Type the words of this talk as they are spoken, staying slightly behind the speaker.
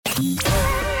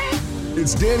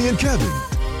It's Danny and Kevin,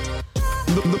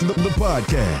 the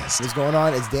podcast. What's going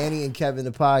on? It's Danny and Kevin, the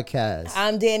podcast.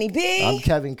 I'm Danny B. I'm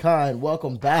Kevin Kine.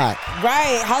 Welcome back.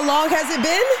 Right. How long has it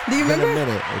been? Do you remember?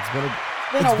 It's been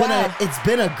a minute. It's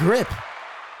been a grip.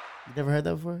 You never heard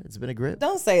that before? It's been a grip?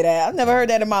 Don't say that. I've never heard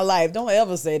that in my life. Don't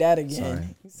ever say that again.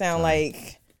 Sorry. You sound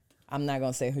like, I'm not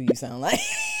going to say who you sound like.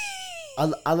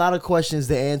 A lot of questions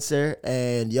to answer,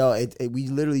 and we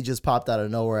literally just popped out of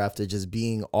nowhere after just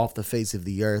being off the face of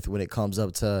the earth when it comes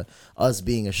up to us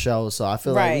being a show. So I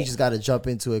feel like we just got to jump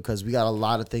into it because we got a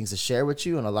lot of things to share with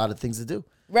you and a lot of things to do.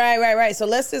 Right. So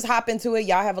let's just hop into it.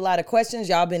 Y'all have a lot of questions.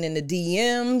 Y'all been in the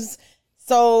DMs.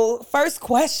 So first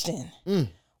question.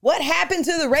 What happened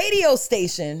to the radio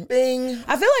station? Bing.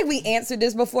 I feel like we answered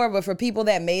this before, but for people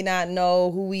that may not know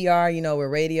who we are, we're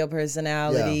radio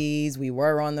personalities. We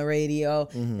were on the radio.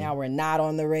 Now we're not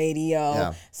on the radio.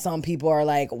 Yeah. Some people are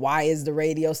like, why is the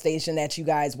radio station that you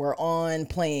guys were on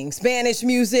playing Spanish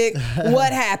music?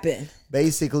 What happened?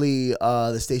 Basically,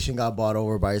 the station got bought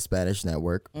over by a Spanish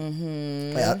network.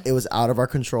 It was out of our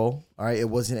control. All right, it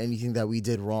wasn't anything that we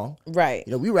did wrong. Right.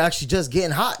 We were actually just getting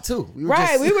hot too. We were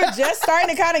just starting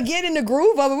to kind of get in the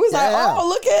groove of it. We was like, oh,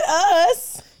 look at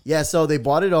us. Yeah, so they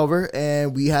bought it over,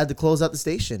 and we had to close out the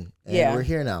station. And we're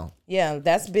here now. Yeah,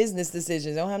 that's business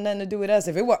decisions. Don't have nothing to do with us.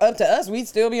 If it were up to us, we'd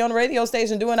still be on the radio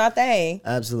station doing our thing.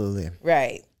 Absolutely.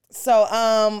 Right. So,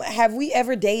 have we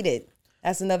ever dated?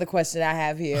 That's another question I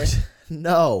have here.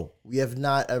 No, we have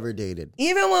not ever dated.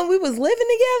 Even when we was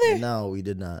living together? No, we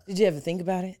did not. Did you ever think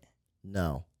about it?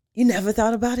 No. You never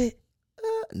thought about it?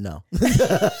 No.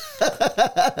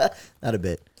 Not a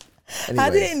bit. Anyways. I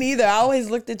didn't either. I always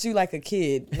looked at you like a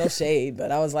kid. No shade,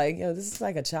 but I was like, this is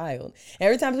like a child.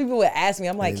 Every time people would ask me,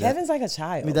 I'm like, Kevin's like a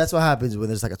child. I mean, that's what happens when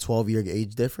there's like a 12-year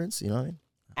age difference. You know what I mean?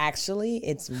 Actually,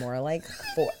 it's more like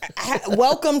 4.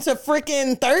 Welcome to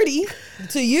freaking 30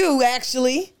 to you,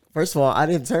 actually. First of all, I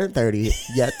didn't turn 30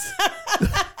 yet.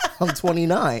 I'm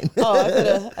 29.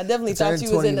 Oh, I definitely thought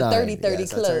you was in the 30-30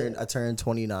 yes, club. I turned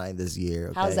 29 this year.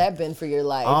 Okay? How's that been for your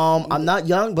life? I'm not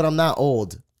young, but I'm not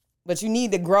old. But you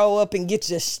need to grow up and get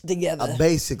your together.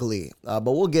 Basically. But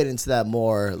we'll get into that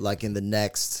more like in the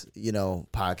next,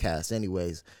 podcast.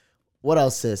 Anyways, what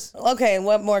else, sis? Okay,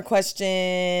 what more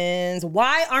questions?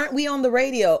 Why aren't we on the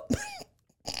radio?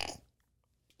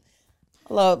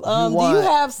 Hello. Do you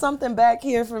have something back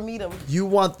here for me to? You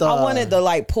want the? I wanted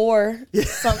to pour.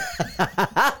 Some,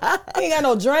 we ain't got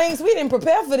no drinks. We didn't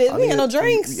prepare for this. We ain't got no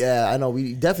drinks. Yeah, I know.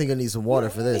 We definitely gonna need some water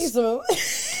for this. Need some.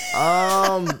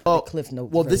 Cliff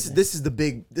Notes. Well, this is the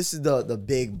big. This is the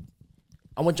big.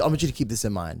 I want you to keep this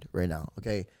in mind right now.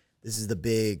 Okay, this is the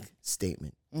big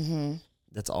statement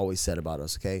that's always said about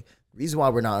us. Okay, the reason why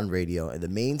we're not on radio and the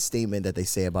main statement that they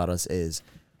say about us is,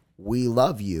 we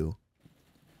love you.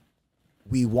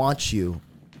 We want you,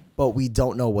 but we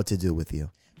don't know what to do with you.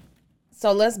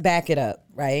 So let's back it up,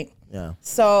 right? Yeah.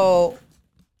 So,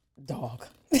 dog.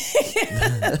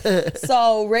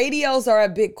 So radios are a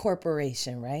big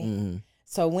corporation, right? Mm-hmm.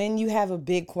 So when you have a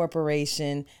big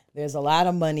corporation, there's a lot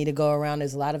of money to go around.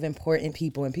 There's a lot of important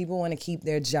people, and people want to keep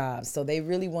their jobs. So they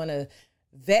really want to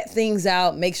vet things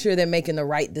out, make sure they're making the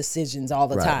right decisions all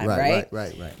the time, right?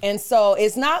 Right. And so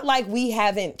it's not like we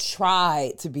haven't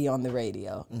tried to be on the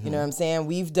radio. You know what I'm saying?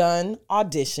 We've done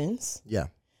auditions. Yeah.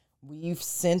 We've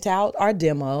sent out our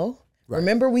demo. Right.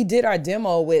 Remember, we did our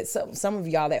demo with some of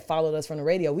y'all that followed us from the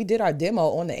radio. We did our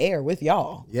demo on the air with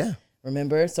y'all. Yeah.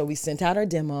 Remember? So we sent out our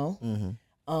demo.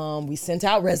 We sent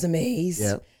out resumes.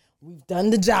 Yep. We've done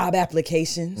the job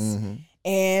applications.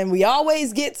 And we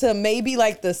always get to maybe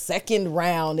like the second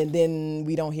round and then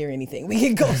we don't hear anything. We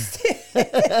get ghosted.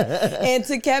 And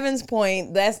to Kevin's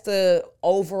point, that's the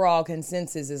overall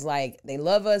consensus is like they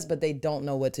love us, but they don't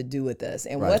know what to do with us.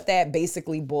 And what that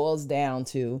basically boils down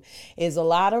to is a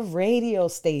lot of radio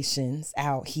stations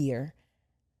out here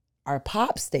are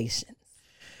pop stations.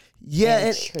 Yeah.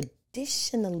 And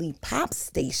traditionally, pop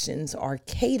stations are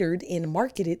catered and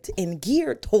marketed and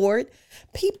geared toward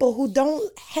people who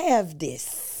don't have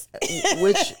this.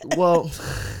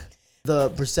 The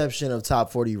perception of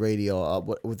top 40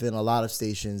 radio within a lot of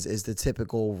stations is the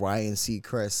typical Ryan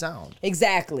Seacrest sound.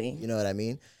 Exactly. You know what I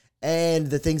mean? And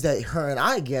the things that her and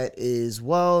I get is,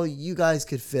 you guys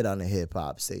could fit on a hip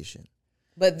hop station.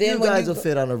 But then you guys will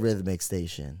fit on a rhythmic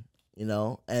station,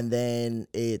 And then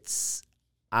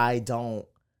I don't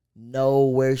know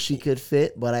where she could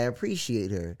fit, but I appreciate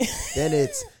her. Then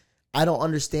it's I don't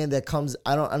understand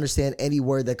any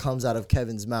word that comes out of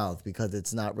Kevin's mouth because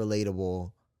it's not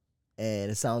relatable, and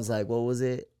it sounds like, what was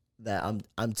it, that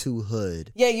I'm too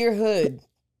hood. Yeah, you're hood.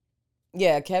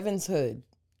 Yeah, Kevin's hood.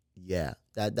 Yeah,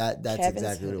 That's Kevin's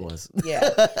exactly Hood. what it was. Yeah.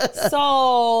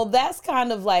 So that's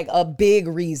kind of like a big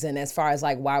reason as far as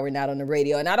like why we're not on the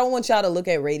radio. And I don't want y'all to look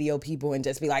at radio people and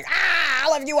just be like,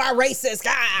 all of you are racist.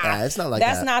 Yeah, it's not like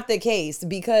that. That's not the case,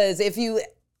 because if you,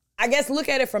 I guess, look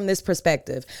at it from this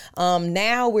perspective.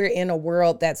 Now we're in a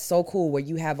world that's so cool where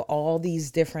you have all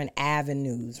these different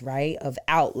avenues, right, of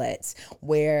outlets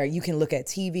where you can look at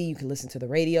TV, you can listen to the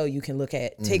radio, you can look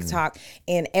at TikTok,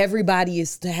 and everybody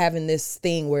is having this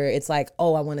thing where it's like,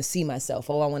 oh, I want to see myself.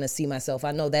 Oh, I want to see myself.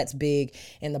 I know that's big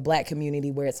in the Black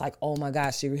community where it's like, oh my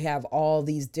gosh, you have all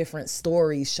these different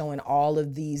stories showing all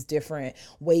of these different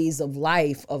ways of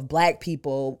life of Black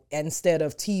people instead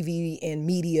of TV and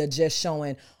media just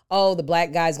showing, oh, the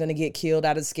Black guy's gonna get killed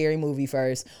out of Scary Movie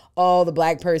first. Oh, the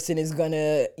Black person is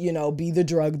gonna, be the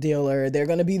drug dealer. They're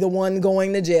gonna be the one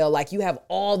going to jail. Like, you have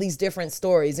all these different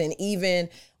stories. And even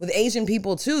with Asian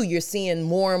people too, you're seeing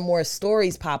more and more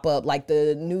stories pop up, like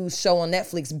the new show on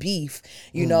Netflix, Beef.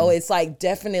 It's like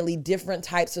definitely different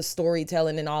types of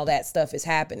storytelling and all that stuff is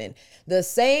happening. The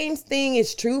same thing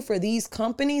is true for these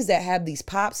companies that have these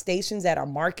pop stations that are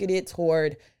marketed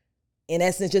toward, in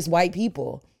essence, just white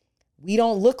people. We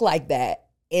don't look like that.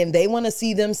 And they want to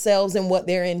see themselves in what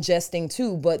they're ingesting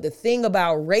too. But the thing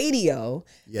about radio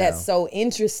that's so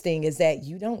interesting is that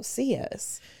you don't see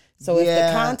us. So if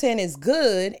the content is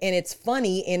good and it's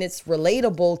funny and it's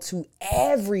relatable to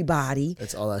everybody,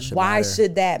 That's all that should why matter.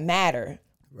 should that matter?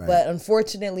 Right. But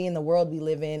unfortunately, in the world we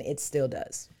live in, it still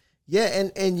does. Yeah,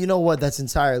 and you know what? That's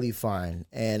entirely fine.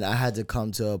 And I had to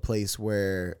come to a place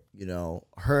where,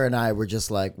 her and I were just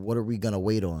like, what are we going to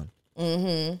wait on?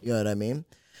 Mm-hmm. You know what I mean?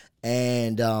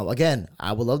 And again,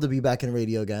 I would love to be back in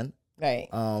radio again. Right.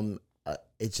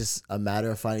 It's just a matter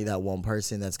of finding that one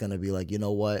person that's going to be like, you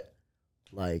know what?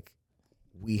 Like,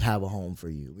 we have a home for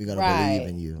you. We're going to believe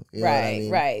in you. You know what I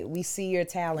mean? Right. We see your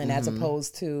talent as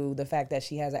opposed to the fact that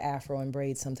she has an afro and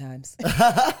braids sometimes. It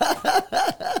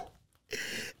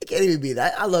can't even be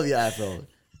that. I love your afro.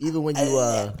 Even when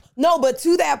you No, but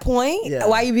to that point, Yeah.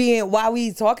 why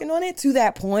we talking on it? To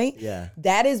that point, Yeah.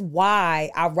 that is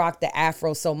why I rock the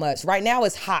afro so much. Right now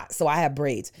it's hot, so I have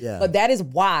braids. Yeah. But that is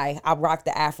why I rock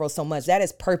the afro so much. That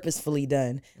is purposefully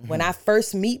done. When I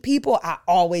first meet people, I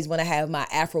always want to have my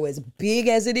afro as big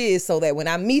as it is, so that when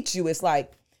I meet you, it's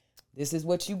like, this is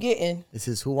what you getting. this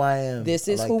is who I am. This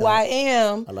is like who that. I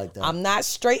am. I like that. I'm not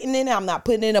straightening it. I'm not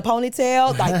putting it in a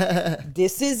ponytail. Like,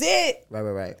 this is it.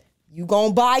 Right. You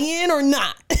gonna buy in or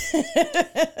not?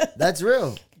 That's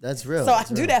real. That's real. So I That's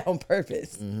do real. that on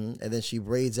purpose. And then she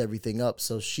braids everything up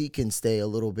so she can stay a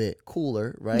little bit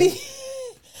cooler, right?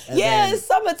 And Yeah, then- it's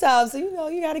summertime, so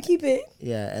you got to keep it.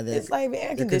 Yeah, and then It's like air there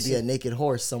could be a conditioning. naked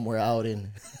horse somewhere out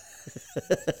in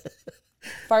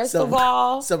First of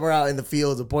all, somewhere out in the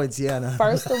fields of Poinciana.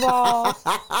 first of all,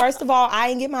 I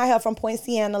ain't get my hair from Point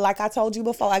Siena like I told you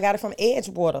before. I got it from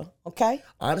Edgewater. Okay,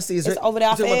 Honestly, it's over there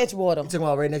off you talking about- Edgewater. You talking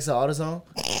about right next to AutoZone?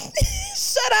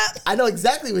 Shut up. I know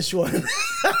exactly which one.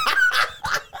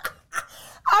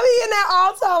 I be in that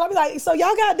all the time. I be like, so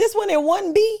y'all got this one in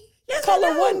 1B? Color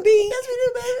 1B? Yes, we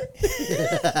do, baby.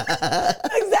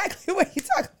 Exactly what you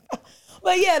talking about.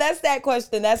 But yeah, that's that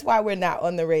question. That's why we're not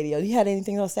on the radio. You had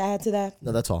anything else to add to that?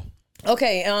 No, that's all.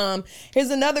 Okay, here's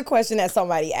another question that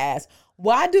somebody asked.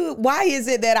 Why is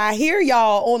it that I hear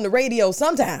y'all on the radio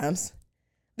sometimes,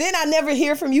 then I never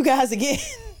hear from you guys again?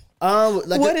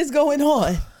 What is going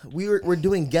on? We're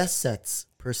doing guest sets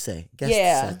per se. Guest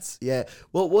Yeah. sets. Yeah.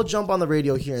 We'll jump on the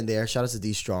radio here and there. Shout out to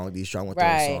D Strong. D Strong with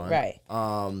us on. Right.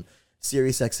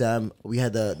 Sirius XM. We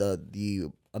had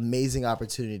the amazing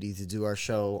opportunity to do our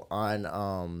show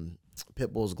on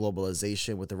Pitbull's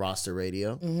Globalization with the Roster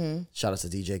Radio. Mm-hmm. Shout out to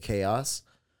DJ Chaos.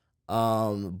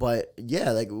 But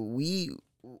yeah, like we'll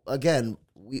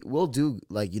do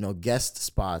like, guest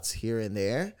spots here and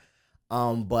there.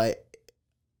 But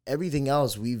everything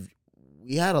else, we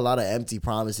had a lot of empty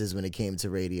promises when it came to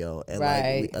radio. And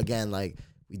Right.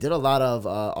 we did a lot of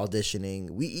auditioning.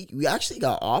 We actually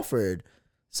got offered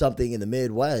something in the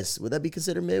Midwest. Would that be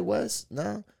considered Midwest?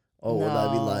 No? Or would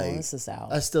that be No, like, it's the South.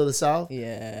 that's still the South?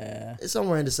 Yeah. It's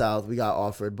somewhere in the South we got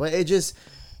offered. But it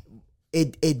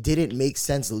didn't make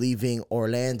sense leaving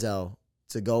Orlando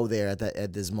to go there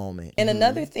at this moment. And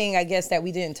another thing, I guess, that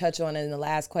we didn't touch on in the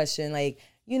last question, like,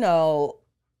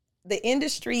 the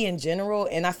industry in general,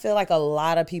 and I feel like a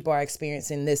lot of people are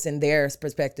experiencing this in their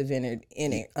perspective in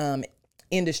it.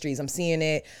 industries. I'm seeing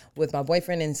it with my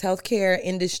boyfriend in his healthcare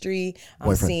industry.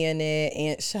 I'm seeing it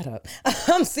in, shut up.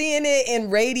 I'm seeing it in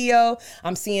radio.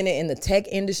 I'm seeing it in the tech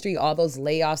industry, all those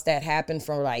layoffs that happen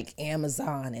from like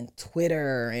Amazon and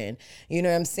Twitter and you know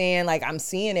what I'm saying? Like I'm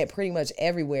seeing it pretty much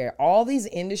everywhere. All these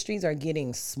industries are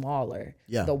getting smaller.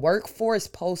 Yeah. The workforce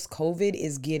post-COVID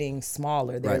is getting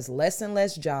smaller. There's less and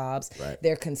less jobs.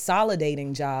 They're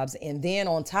consolidating jobs. And then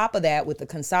on top of that, with the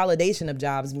consolidation of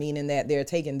jobs, meaning that they're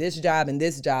taking this job and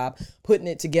this job, putting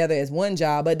it together as one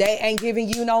job, but they ain't giving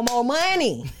you no more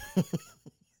money.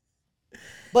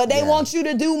 But they want you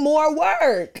to do more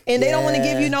work and they don't want to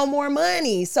give you no more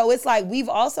money. So it's like we've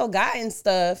also gotten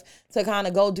stuff to kind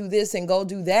of go do this and go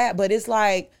do that. But it's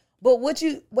like, but wait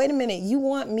a minute, you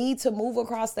want me to move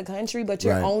across the country, but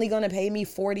you're only going to pay me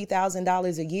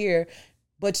 $40,000 a year,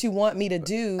 but you want me to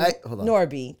do, hold on.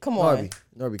 Norby, come on.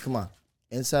 Norby, come on.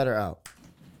 Inside or out?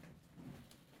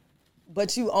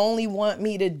 But you only want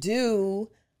me to do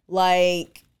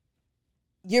like,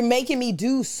 you're making me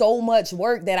do so much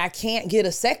work that I can't get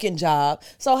a second job.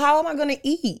 So how am I going to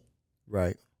eat?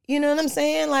 Right. You know what I'm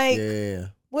saying? Like, Yeah.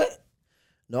 what?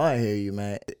 No, I hear you,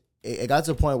 man. It got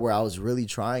to a point where I was really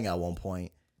trying at one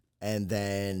point, and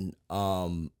then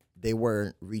they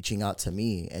weren't reaching out to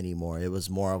me anymore. It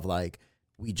was more of like,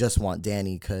 we just want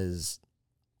Danny because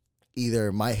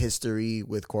either my history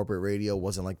with corporate radio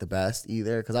wasn't like the best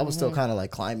either, because I was still kind of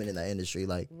like climbing in that industry,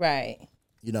 like, Right.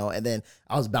 you know, and then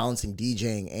I was balancing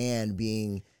DJing and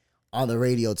being on the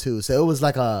radio too. So it was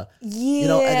like a, you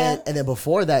know, and then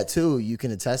before that too, you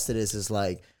can attest to this, is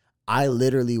like, I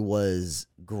literally was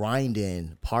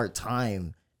grinding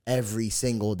part-time every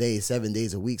single day, 7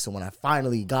 days a week. So when I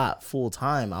finally got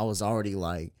full-time, I was already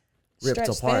like ripped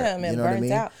Stretched apart. thin and You know what I burnt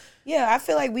mean? out. Yeah, I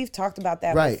feel like we've talked about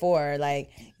that before.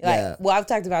 Like, well, I've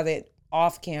talked about it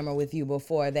off camera with you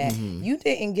before, that you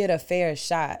didn't get a fair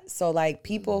shot. So like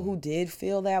people who did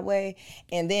feel that way,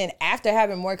 and then after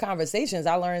having more conversations,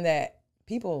 I learned that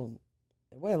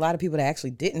a lot of people that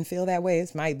actually didn't feel that way.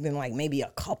 It might have been like maybe a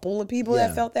couple of people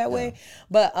that felt that way.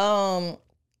 But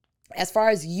as far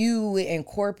as you and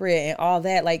corporate and all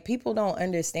that, like people don't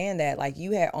understand that. Like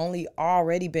you had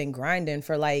already been grinding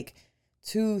for like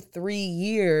 2-3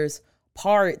 years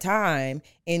part-time,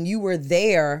 and you were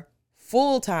there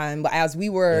full-time as we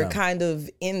were kind of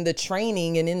in the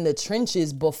training and in the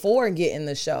trenches before getting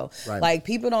the show. Like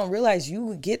people don't realize you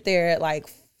would get there at like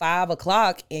 5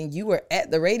 o'clock and you were at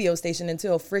the radio station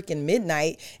until freaking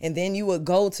midnight, and then you would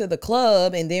go to the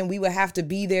club, and then we would have to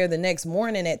be there the next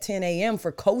morning at 10 a.m.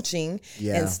 for coaching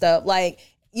and stuff. Like,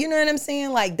 you know what I'm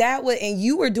saying? Like that would, and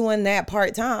you were doing that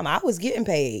part-time. I was getting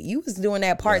paid. You was doing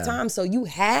that part-time. So you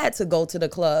had to go to the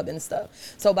club and stuff.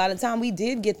 So by the time we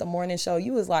did get the morning show,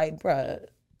 you was like, bruh,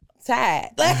 tired.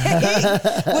 Like,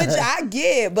 which I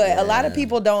get, but a lot of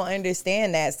people don't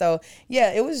understand that. So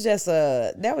yeah, that was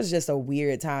just a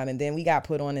weird time. And then we got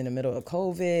put on in the middle of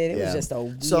COVID. It was just a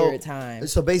weird time.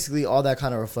 So basically all that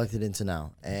kind of reflected into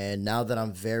now. And now that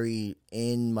I'm very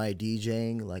in my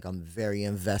DJing, like I'm very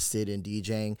invested in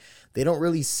DJing, they don't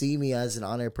really see me as an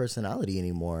on-air personality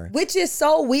anymore. Which is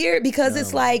so weird, because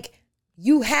it's like,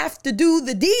 you have to do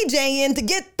the DJing to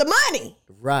get the money.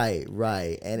 Right.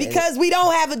 Because we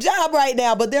don't have a job right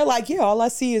now, but they're like, yeah, all I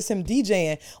see is him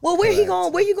DJing. Well, where you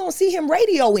gonna see him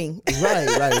radioing?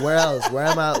 Right. Where else? Where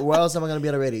else am I gonna be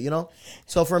on the radio? You know?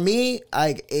 So for me,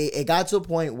 it got to a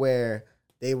point where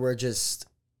they were just,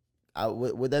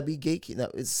 would that be gatekeeping? No,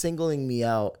 it's singling me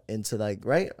out into like,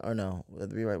 right or no? Would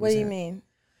that be right? What do you mean?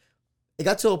 It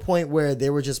got to a point where they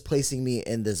were just placing me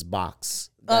in this box.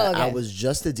 I was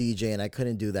just a DJ and I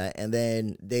couldn't do that. And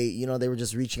then they were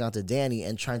just reaching out to Danny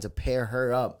and trying to pair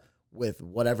her up with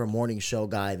whatever morning show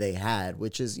guy they had,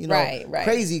 which is,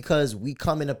 crazy, because we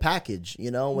come in a package, when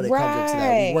it comes up to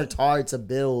that. We worked hard to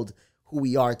build who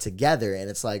we are together. And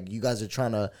it's like, you guys are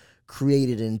trying to create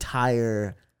an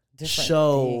entire different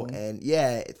show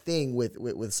thing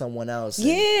with someone else.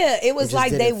 It was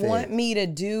like they want me to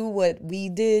do what we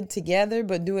did together,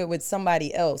 but do it with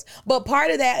somebody else. But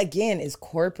part of that, again, is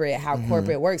corporate, how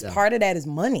corporate works. Part of that is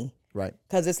money. Right.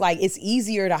 Because it's like, it's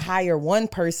easier to hire one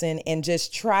person and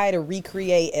just try to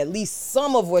recreate at least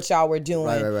some of what y'all were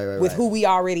doing with who we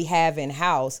already have in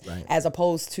house, as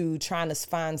opposed to trying to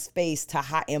find space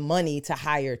and money to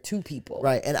hire 2 people.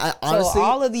 Right. And I honestly, so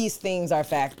all of these things are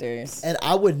factors. And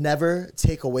I would never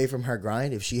take away from her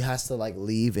grind. If she has to like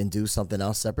leave and do something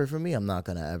else separate from me, I'm not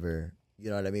going to ever, you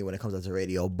know what I mean, when it comes up to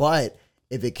radio. But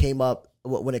if it came up,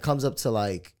 when it comes up to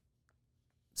like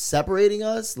separating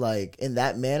us like in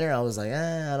that manner, I was like,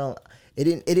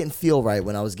 it didn't feel right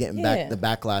when I was getting back the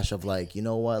backlash of like, you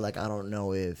know what, like I don't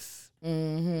know if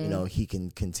he can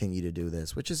continue to do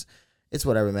this, which is it's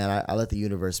whatever, man. I let the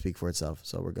universe speak for itself,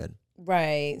 so we're good.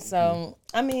 Right. So,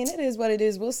 I mean, it is what it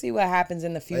is. We'll see what happens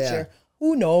in the future. Yeah.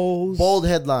 Who knows? Bold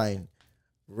headline.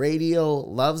 Radio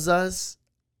loves us.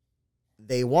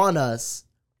 They want us,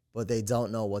 but they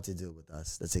don't know what to do with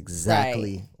us. That's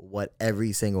exactly what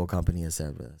every single company has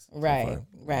said with us. Right. So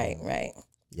Right.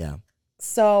 yeah.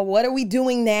 So, what are we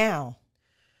doing now?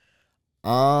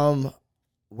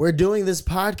 We're doing this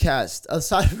podcast.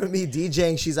 Aside from me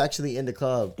DJing, she's actually in the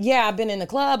club. Yeah, I've been in the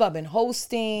club. I've been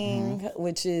hosting,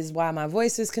 which is why my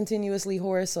voice is continuously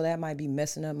hoarse. So that might be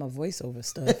messing up my voiceover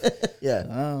stuff. Yeah.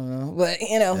 I don't know, but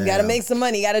got to make some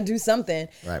money. Got to do something.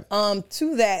 Right.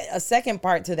 To that, a second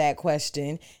part to that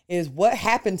question is what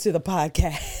happened to the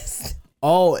podcast?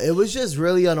 Oh, it was just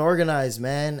really unorganized,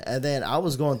 man. And then I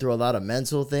was going through a lot of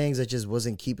mental things that just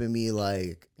wasn't keeping me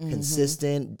like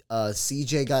consistent.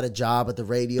 CJ got a job at the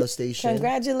radio station.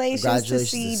 Congratulations to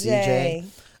CJ.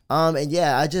 And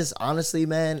yeah, I just honestly,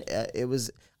 man,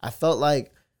 I felt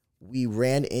like we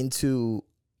ran into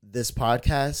this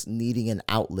podcast needing an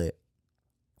outlet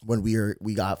when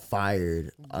we got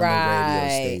fired on the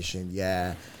radio station.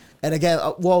 Yeah. And again,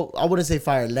 well, I wouldn't say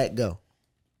fired, let go.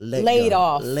 Laid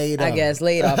off. Laid off. Because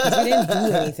we didn't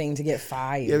do anything to get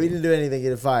fired. Yeah, we didn't do anything to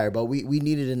get fired, but we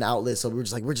needed an outlet. So we were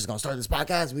just like, we're just going to start this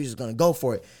podcast. We're just going to go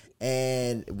for it.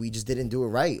 And we just didn't do it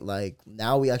right. Like,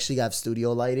 now we actually have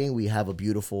studio lighting. We have a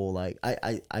beautiful, like,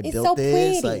 I built so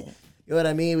this. Pretty. Like, you know what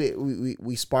I mean?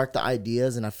 We sparked the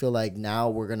ideas, and I feel like now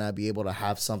we're going to be able to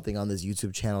have something on this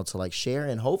YouTube channel to, like, share.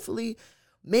 And hopefully,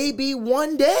 maybe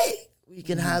one day, we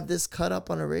can have this cut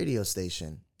up on a radio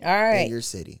station. All right. In your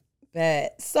city.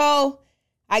 So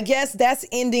I guess that's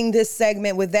ending this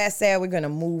segment. With that said, we're going to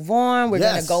move on. We're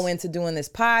going to go into doing this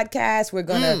podcast. We're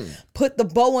going to put the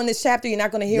bow on this chapter. You're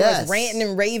not going to hear us ranting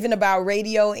and raving about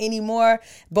radio anymore.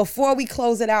 Before we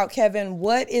close it out, Kevin,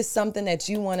 what is something that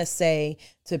you want to say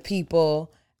to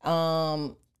people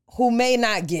who may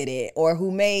not get it or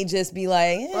who may just be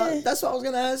like, that's what I was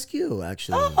going to ask you,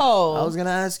 actually. Oh. I was going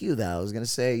to ask you that. I was going to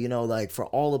say, like, for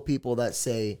all the people that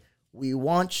say, we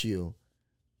want you,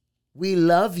 we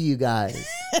love you guys,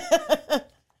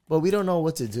 but we don't know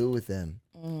what to do with them.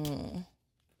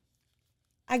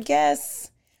 I guess,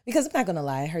 because I'm not going to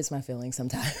lie, it hurts my feelings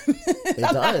sometimes.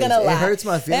 I'm not going to lie. It hurts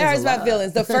my feelings. It hurts my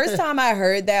feelings. The first time I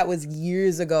heard that was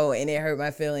years ago, and it hurt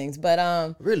my feelings.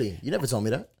 But really? You never told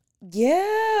me that?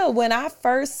 Yeah. When I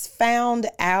first found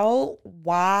out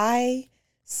why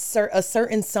a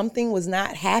certain something was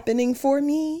not happening for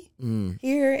me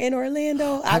here in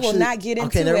Orlando. I will not get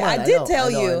into it. I did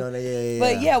tell you.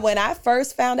 But yeah, when I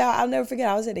first found out, I'll never forget,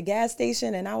 I was at a gas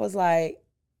station and I was like,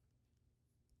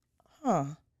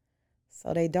 so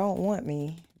they don't want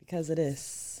me because of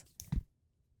this.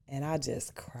 And I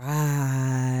just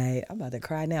cried. I'm about to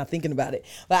cry now thinking about it.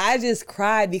 But I just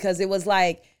cried because it was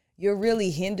like, you're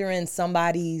really hindering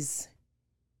somebody's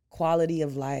quality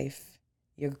of life.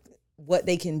 What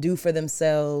they can do for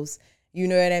themselves, you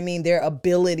know what I mean? Their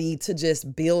ability to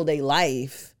just build a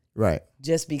life. Right.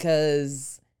 Just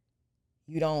because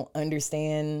you don't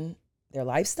understand their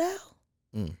lifestyle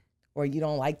or you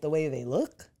don't like the way they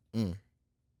look.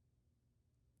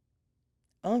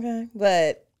 Okay.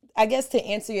 But I guess to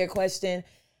answer your question,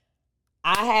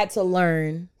 I had to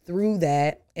learn through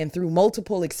that and through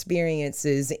multiple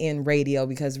experiences in radio,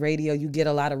 because radio, you get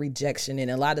a lot of rejection,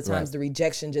 and a lot of times the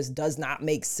rejection just does not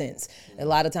make sense. A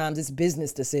lot of times it's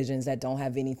business decisions that don't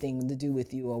have anything to do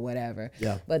with you or whatever.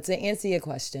 Yeah. But to answer your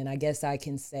question, I guess I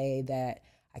can say that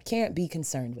I can't be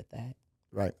concerned with that.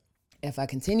 Right. If I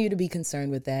continue to be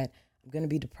concerned with that, I'm going to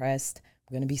be depressed.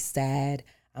 I'm going to be sad.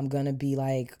 I'm going to be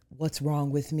like, what's wrong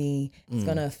with me? It's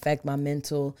going to affect my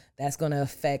mental. That's going to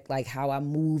affect like how I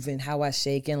move and how I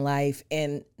shake in life,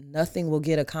 and nothing will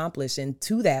get accomplished. And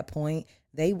to that point,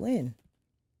 they win.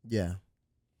 Yeah.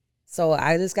 So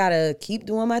I just got to keep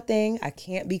doing my thing. I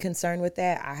can't be concerned with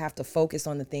that. I have to focus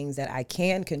on the things that I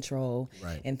can control,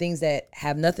 and things that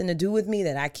have nothing to do with me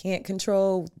that I can't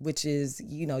control, which is,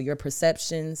 your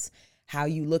perceptions, how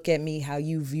you look at me, how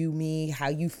you view me, how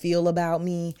you feel about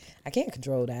me. I can't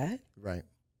control that. Right.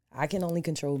 I can only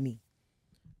control me.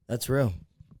 That's real.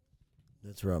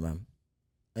 That's real, man.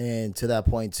 And to that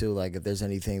point too, like if there's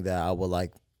anything that I would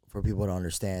like for people to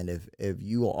understand, if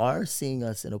you are seeing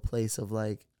us in a place of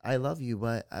like, I love you,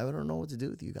 but I don't know what to do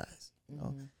with you guys.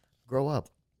 Grow up.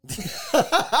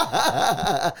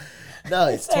 No,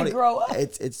 it's grow up.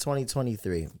 It's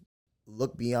 2023.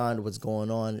 Look beyond what's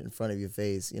going on in front of your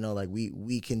face. Like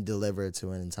we can deliver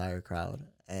to an entire crowd,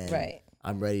 and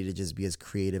I'm ready to just be as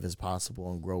creative as possible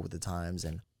and grow with the times,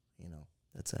 and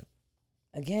that's it.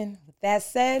 again, with that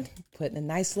said, putting a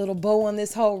nice little bow on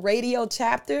this whole radio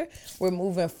chapter. We're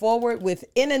moving forward with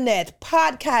internet,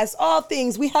 podcasts, all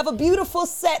things. We have a beautiful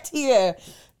set here.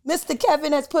 Mr.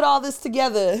 Kevin has put all this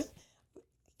together.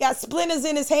 Got splinters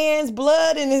in his hands,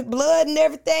 blood and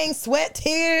everything, sweat,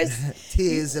 tears.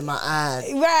 Tears in my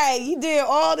eyes. Right. He did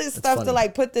all this stuff funny. to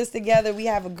like put this together. We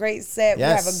have a great set.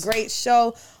 Yes. We have a great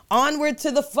show. Onward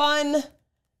to the fun.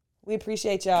 We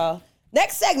appreciate y'all.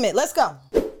 Next segment. Let's go.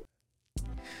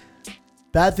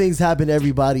 Bad things happen to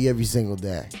everybody every single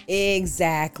day.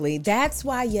 Exactly. That's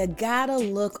why you gotta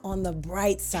look on the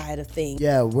bright side of things.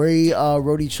 Yeah, we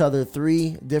wrote each other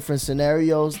 3 different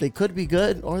scenarios. They could be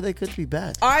good or they could be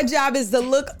bad. Our job is to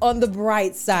look on the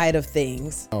bright side of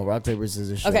things. Oh, rock, paper,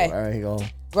 scissors, shoot. Okay. All right, here you go.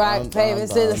 Rock, paper,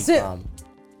 scissors, shoot.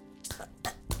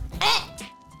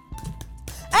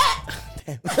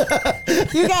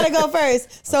 You gotta go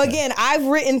first. So again, I've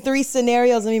written 3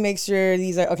 scenarios. Let me make sure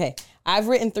these are okay. I've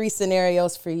written 3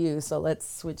 scenarios for you. So let's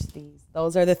switch these.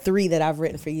 Those are the 3 that I've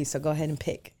written for you. So go ahead and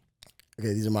pick. Okay,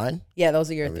 these are mine. Yeah, those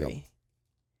are your There we 3.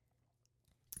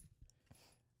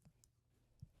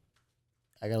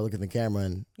 I gotta look at the camera.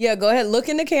 And Yeah, go ahead. Look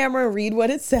in the camera and read what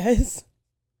it says.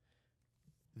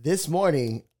 this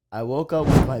morning, I woke up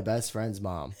with my best friend's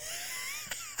mom.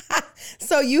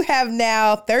 So you have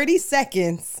now 30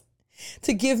 seconds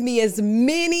to give me as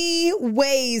many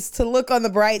ways to look on the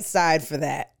bright side for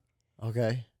that.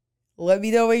 Okay. Let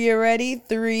me know when you're ready.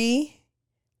 3,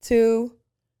 2,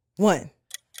 1.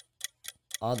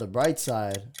 On the bright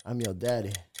side, I'm your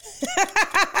daddy.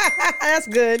 That's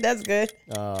good. That's good.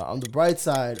 On the bright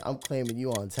side, I'm claiming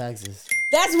you on taxes.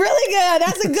 That's really good.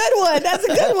 That's a good one. That's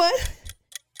a good one.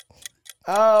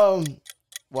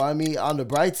 Well, I mean, on the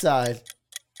bright side,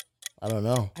 I don't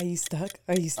know. Are you stuck?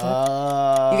 Are you stuck?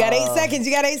 You You got 8 seconds.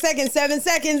 You got 8 seconds. 7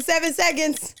 seconds. 7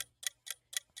 seconds.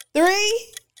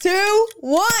 3, 2,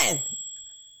 1.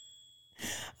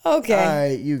 Okay. All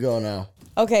right, you go now.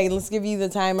 Okay, let's give you the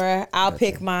timer. I'll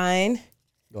pick mine.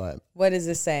 Go ahead. What does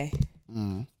it say?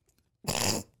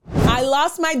 I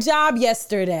lost my job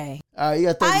yesterday. All right, you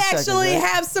got 30 I seconds. actually right?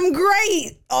 have some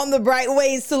great on the bright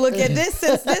ways to look at this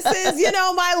since this is,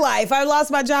 my life. I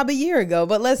lost my job a year ago,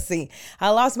 but let's see. I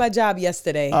lost my job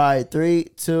yesterday. All right, 3,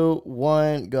 2,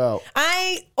 1, go.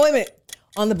 Wait a minute.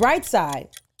 On the bright side,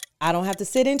 I don't have to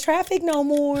sit in traffic no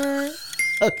more.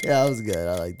 Okay, that was good.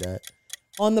 I like that.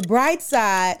 On the bright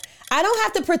side, I don't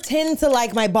have to pretend to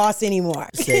like my boss anymore.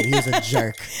 Said he was a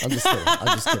jerk. I'm just kidding.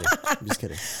 I'm just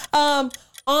kidding.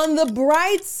 On the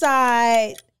bright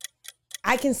side,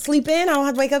 I can sleep in. I don't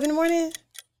have to wake up in the morning.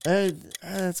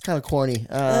 That's kind of corny.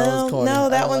 That was corny. No,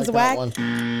 that I don't one's like whack. That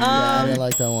one. Yeah, I didn't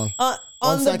like that one. On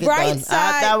 1 the second, bright done.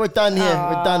 side, Now we're done here.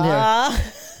 We're done here.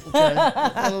 Okay.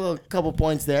 Got a little couple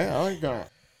points there. I like that.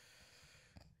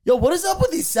 Yo, what is up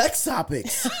with these sex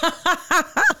topics?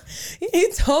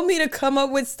 he told me to come up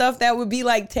with stuff that would be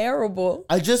like terrible.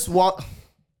 I just walked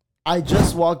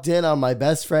in on my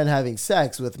best friend having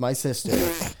sex with my sister.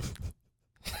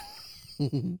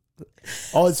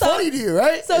 Oh, it's funny to you,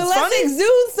 right? So it's let's funny?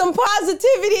 exude some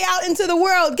positivity out into the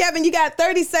world. Kevin, you got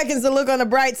 30 seconds to look on the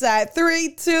bright side.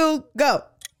 3, 2, go.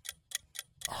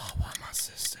 Oh, why my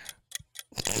sister?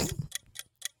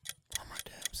 Why my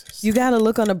damn sister? You got to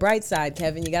look on the bright side,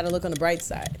 Kevin. You got to look on the bright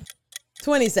side.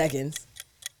 20 seconds.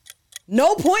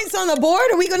 No points on the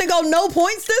board? Are we going to go no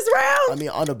points this round? I mean,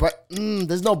 on the bright,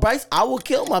 there's no bright. I will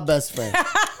kill my best friend.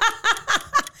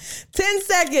 10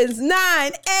 seconds.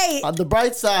 9, 8. On the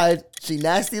bright side, she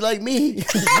nasty like me.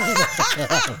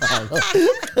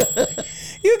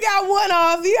 You got one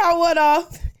off. You got one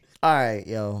off. All right,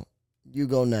 yo, you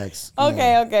go next. Come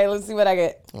Okay. Let's see what I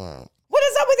get. on. What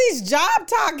is up with these job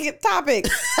topics?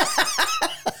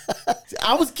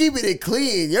 I was keeping it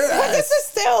clean. Your But ass. this is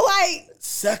still like,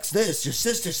 Sex this. Your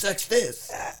sister sex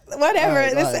this. whatever. All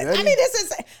right, This all right, is- I ready? mean, this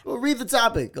is. Well, read the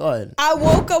topic. Go ahead. I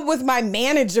woke up with my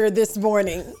manager this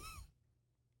morning.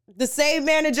 The same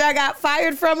manager I got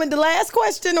fired from in the last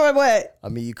question, or what? I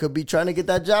mean, you could be trying to get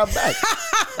that job back.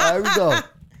 All right, here we go.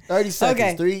 30 seconds.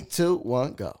 Okay. 3, 2,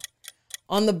 1, go.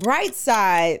 On the bright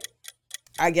side,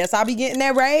 I guess I'll be getting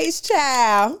that raise,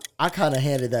 child. I kind of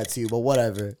handed that to you, but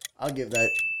whatever. I'll give that.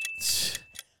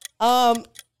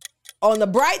 On the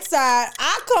bright side,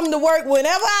 I come to work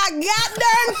whenever I got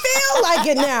there and feel like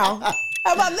it now.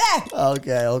 How about that?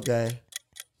 Okay.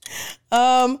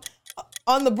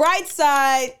 On the bright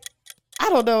side, I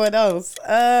don't know what else. 6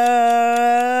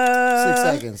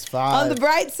 seconds. 5. On the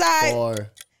bright side,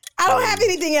 4. I don't have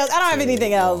anything else. I don't have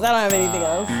anything else.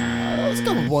 That was a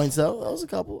couple points, though. That was a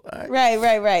couple. All right.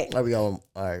 Right. There we go.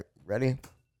 All right. Ready?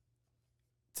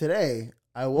 Today,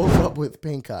 I woke up with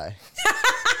pink eye.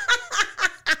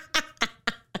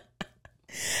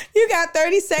 You got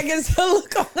 30 seconds to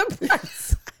look on the bright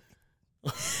side.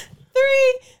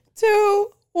 3,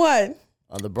 2, 1.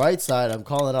 On the bright side, I'm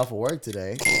calling off of work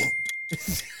today.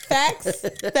 Facts.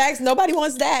 Facts. Nobody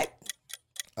wants that.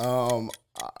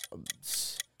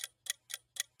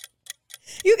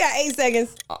 You got 8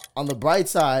 seconds. On the bright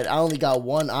side, I only got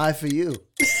one eye for you.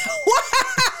 What?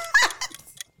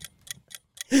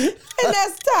 And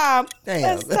that's time. Damn.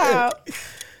 That's time.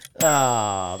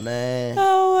 Oh, man.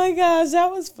 Oh my gosh, that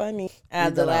was funny.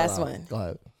 Read The that out last loud. one. Go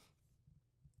ahead.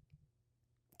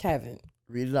 Kevin.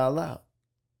 Read it out loud.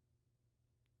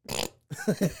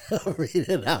 Read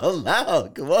it out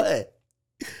loud. Come on.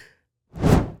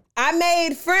 I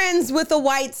made friends with a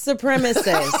white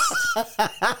supremacist.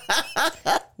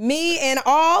 Me and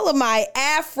all of my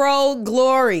Afro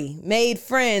glory made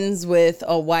friends with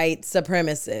a white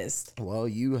supremacist. Well,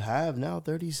 you have now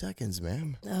 30 seconds,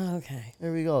 ma'am. Oh, okay.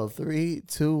 Here we go. 3,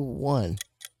 2, 1.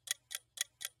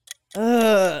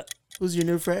 Who's your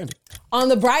new friend? On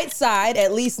the bright side,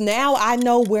 at least now I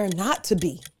know where not to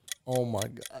be. Oh, my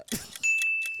God.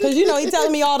 Because, he's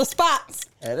telling me all the spots.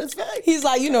 Hey, that's fact. He's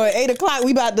like, at 8 o'clock,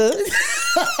 we about to,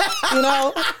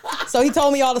 So he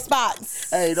told me all the spots.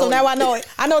 Hey, so now I know it.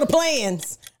 I know the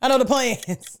plans.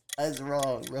 That's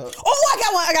wrong, bro. Oh, I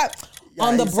got one. Yeah,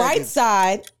 On the 8 bright seconds.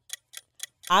 side,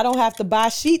 I don't have to buy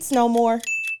sheets no more.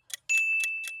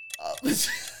 Who won?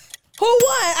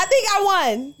 I think I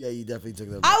won. Yeah, you definitely took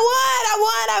that. I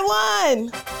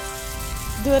won.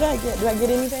 Do I get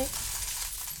anything?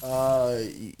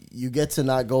 You get to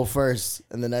not go first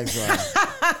in the next round.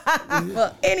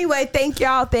 Well, anyway, thank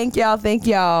y'all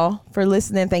for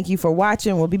listening. Thank you for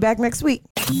watching. We'll be back next week.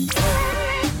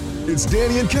 It's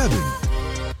Danny and Kevin,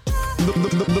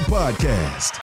 the podcast.